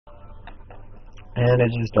And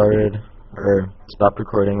it just started, or stopped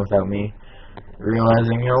recording without me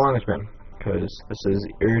realizing how long it's been, because this is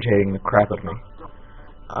irritating the crap out of me.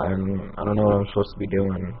 I don't know what I'm supposed to be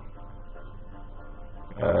doing.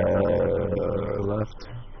 Left.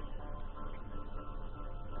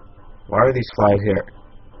 Why are these flies here?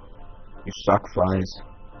 You suck, flies.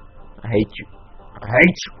 I hate you. I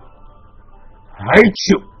hate you. I hate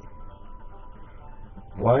you.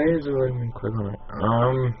 Why is it letting me click on it?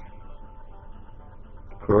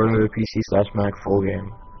 Go to the PC/Mac full game.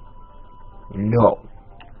 No.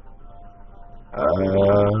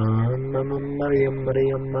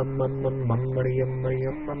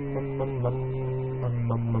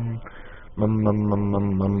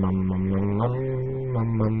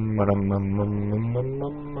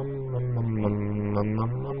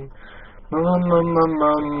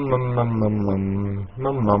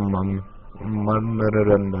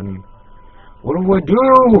 What do I do?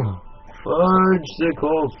 Fudge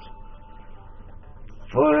sickles.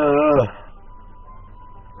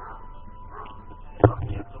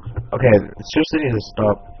 Okay, seriously need to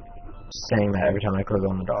stop saying that every time I click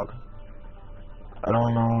on the dog. I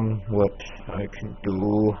don't know what I can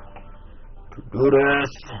do to do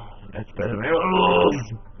this. That's better than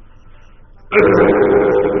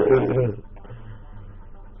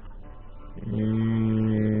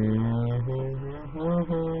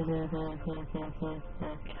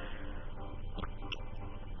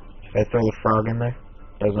Should I throw the frog in there?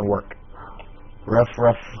 Doesn't work. Rough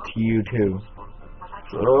to you too.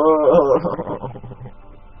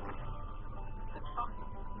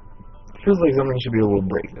 Feels like something should be able to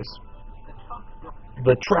break this.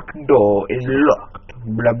 The truck door is locked.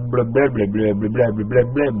 Blah blah blah blah blah blah blah blah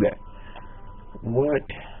blah blah. What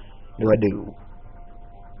do I do?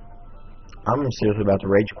 I'm seriously about to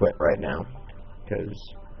rage quit right now, because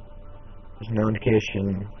there's no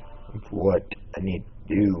indication of what I need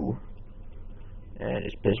to do, and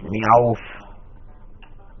it's pissing me off.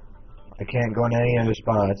 I can't go in any other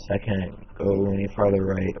spots. I can't go any farther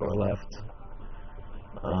right or left.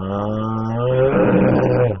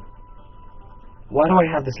 Why do I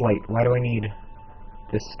have this light? Why do I need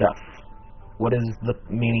this stuff? What is the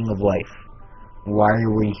meaning of life? Why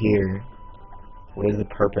are we here? What is the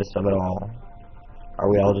purpose of it all? Are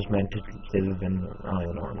we all just meant to live in... I don't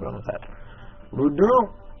even know where I'm going with that. What do we do?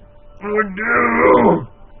 What do we do?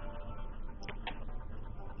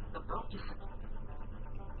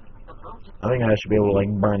 I think I should be able to,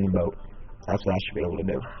 like, burn the boat. That's what I should be able to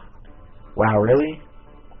do. Wow, really?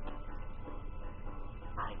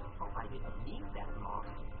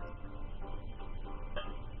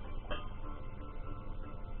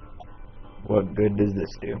 What good does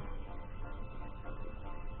this do?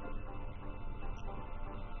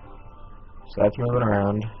 So that's moving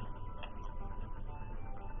around.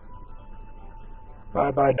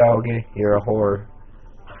 Bye-bye, doggy. You're a whore.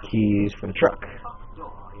 Keys for the truck.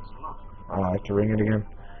 Oh, I have to ring it again.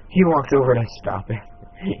 He walked over to stop it.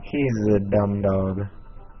 He's a dumb dog.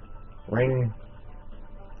 Ring.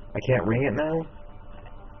 I can't ring it now?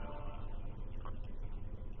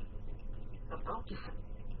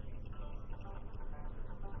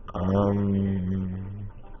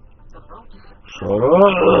 Shut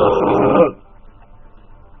up!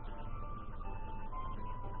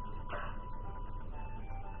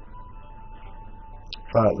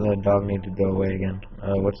 Thought the dog needed to go away again.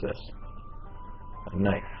 What's this? A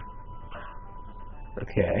knife.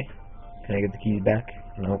 Okay. Can I get the keys back?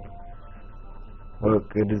 Nope. What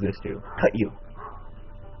good does this do? Cut you.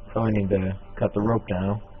 So I need to cut the rope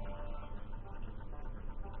now.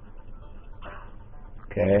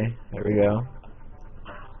 Okay, there we go.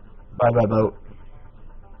 Bye-bye, boat.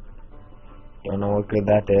 Don't know what good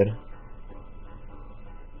that did.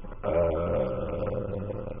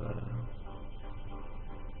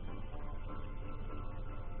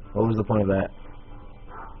 What was the point of that?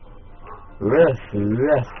 What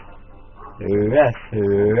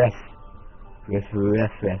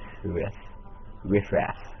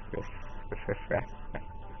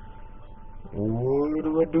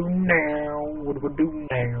do I do now? What do I do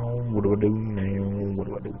now? What do I do now? What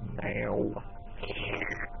do I do now?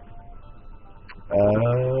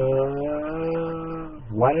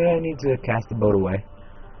 Why did I need to cast the boat away?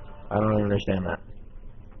 I don't understand that.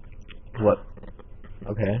 What?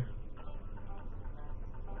 Okay.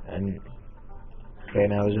 And okay,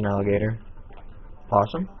 now there's an alligator.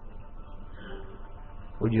 Possum?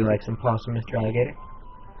 Would you like some possum, Mr. Alligator?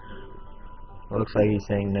 It looks like he's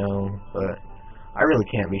saying no, but I really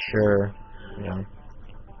can't be sure, you know.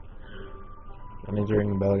 That means they're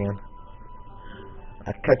ringing the bell again.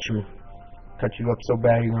 I'd cut you up so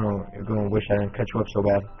bad, you're gonna wish I didn't cut you up so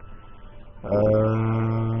bad.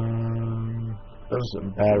 Those are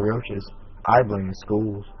bad roaches. I blame the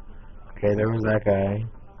schools. Okay, there was that guy.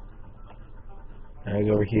 Now he's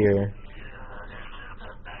over here.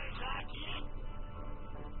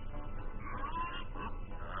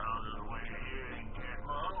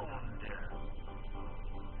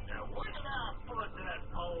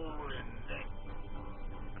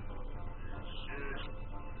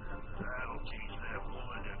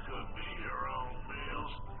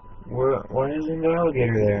 Why isn't the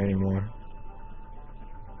alligator there anymore?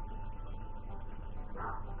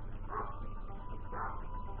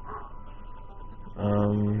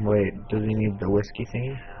 Wait, does he need the whiskey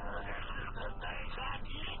thingy?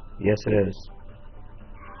 Yes, it is.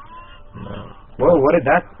 No. Whoa, what did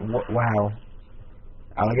that... wow.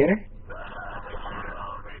 Alligator?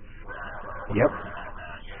 Yep.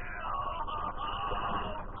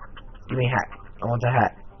 Give me a hat. I want the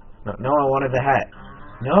hat. No, I wanted the hat.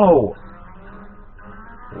 No!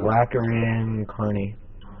 Reincarnation.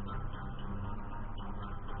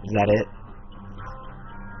 Is that it?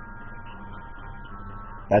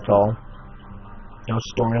 That's all? No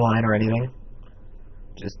storyline or anything?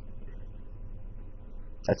 Just...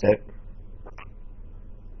 that's it?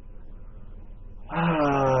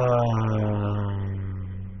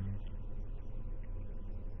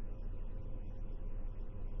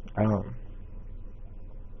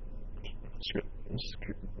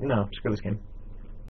 Screw this game.